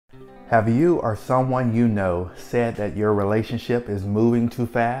Have you or someone you know said that your relationship is moving too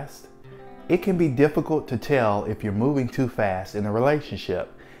fast? It can be difficult to tell if you're moving too fast in a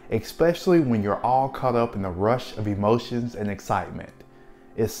relationship, especially when you're all caught up in the rush of emotions and excitement.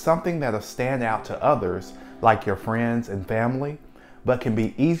 It's something that'll stand out to others, like your friends and family, but can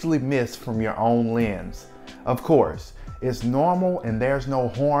be easily missed from your own lens. Of course, it's normal and there's no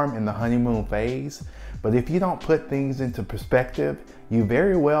harm in the honeymoon phase, but if you don't put things into perspective, you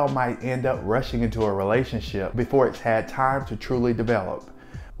very well might end up rushing into a relationship before it's had time to truly develop.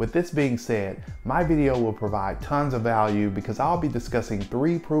 With this being said, my video will provide tons of value because I'll be discussing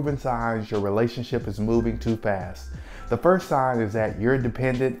 3 proven signs your relationship is moving too fast. The first sign is that you're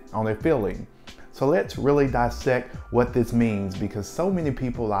dependent on a feeling. So let's really dissect what this means, because so many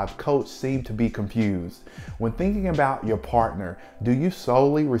people I've coached seem to be confused. When thinking about your partner, do you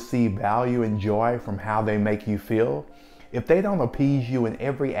solely receive value and joy from how they make you feel? If they don't appease you in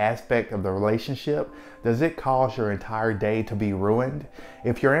every aspect of the relationship, does it cause your entire day to be ruined?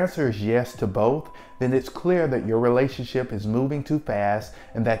 If your answer is yes to both, then it's clear that your relationship is moving too fast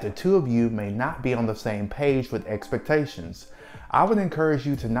and that the two of you may not be on the same page with expectations. I would encourage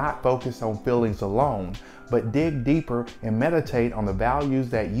you to not focus on feelings alone, but dig deeper and meditate on the values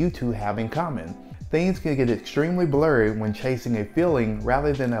that you two have in common. Things can get extremely blurry when chasing a feeling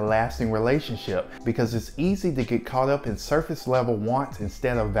rather than a lasting relationship, because it's easy to get caught up in surface level wants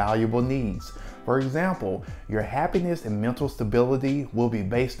instead of valuable needs. For example, your happiness and mental stability will be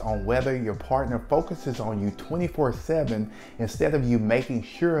based on whether your partner focuses on you 24/7 instead of you making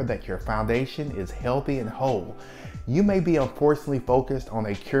sure that your foundation is healthy and whole. You may be unfortunately focused on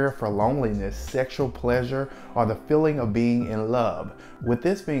a cure for loneliness, sexual pleasure, or the feeling of being in love. With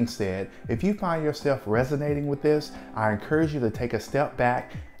this being said, if you find yourself resonating with this, I encourage you to take a step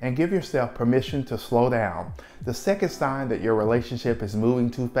back and give yourself permission to slow down. The second sign that your relationship is moving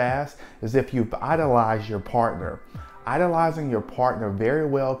too fast is if you've idolized your partner. Idolizing your partner very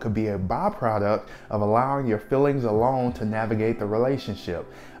well could be a byproduct of allowing your feelings alone to navigate the relationship.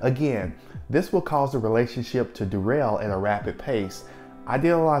 Again, this will cause the relationship to derail at a rapid pace.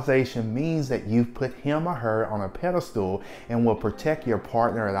 Idealization means that you've put him or her on a pedestal and will protect your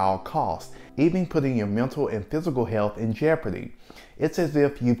partner at all costs, even putting your mental and physical health in jeopardy. It's as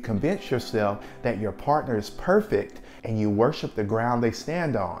if you've convinced yourself that your partner is perfect and you worship the ground they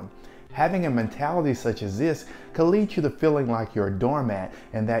stand on. Having a mentality such as this could lead you to feeling like you're a doormat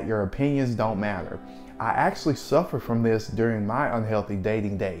and that your opinions don't matter. I actually suffered from this during my unhealthy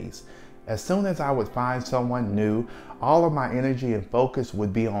dating days. As soon as I would find someone new, all of my energy and focus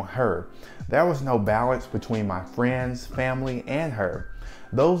would be on her. There was no balance between my friends, family, and her.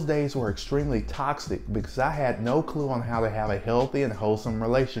 Those days were extremely toxic because I had no clue on how to have a healthy and wholesome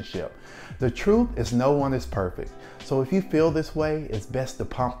relationship. The truth is no one is perfect, so if you feel this way, it's best to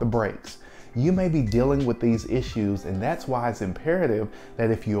pump the brakes. You may be dealing with these issues, and that's why it's imperative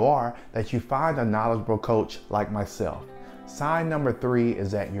that if you are, that you find a knowledgeable coach like myself. Sign number 3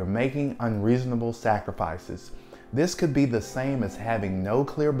 is that you're making unreasonable sacrifices. This could be the same as having no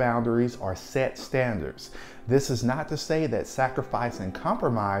clear boundaries or set standards. This is not to say that sacrifice and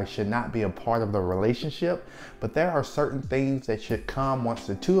compromise should not be a part of the relationship, but there are certain things that should come once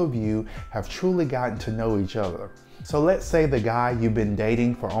the two of you have truly gotten to know each other. So let's say the guy you've been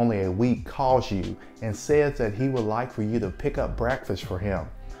dating for only a week calls you and says that he would like for you to pick up breakfast for him.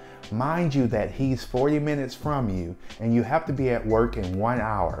 Mind you that he's 40 minutes from you and you have to be at work in 1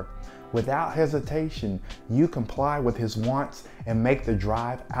 hour. Without hesitation, you comply with his wants and make the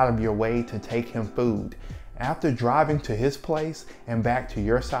drive out of your way to take him food. After driving to his place and back to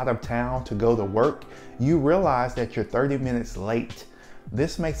your side of town to go to work, you realize that you're 30 minutes late.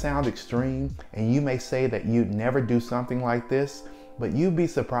 This may sound extreme, and you may say that you'd never do something like this, but you'd be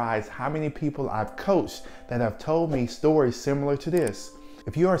surprised how many people I've coached that have told me stories similar to this.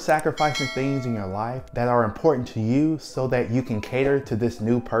 If you are sacrificing things in your life that are important to you so that you can cater to this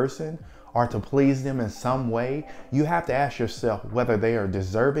new person or to please them in some way, you have to ask yourself whether they are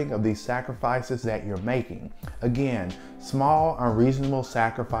deserving of these sacrifices that you're making. Again, small, unreasonable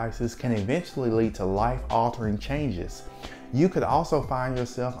sacrifices can eventually lead to life-altering changes. You could also find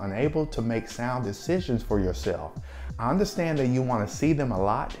yourself unable to make sound decisions for yourself. I understand that you want to see them a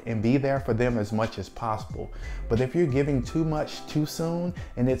lot and be there for them as much as possible, but if you're giving too much too soon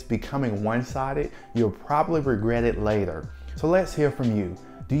and it's becoming one-sided, you'll probably regret it later. So let's hear from you.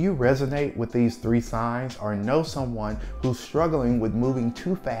 Do you resonate with these 3 signs or know someone who's struggling with moving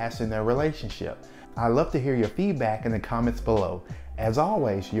too fast in their relationship? I'd love to hear your feedback in the comments below. As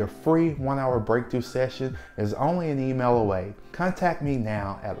always, your free 1-hour breakthrough session is only an email away. Contact me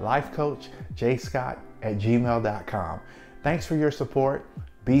now at lifecoachjscott@gmail.com. Thanks for your support.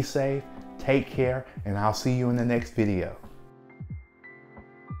 Be safe, take care, and I'll see you in the next video.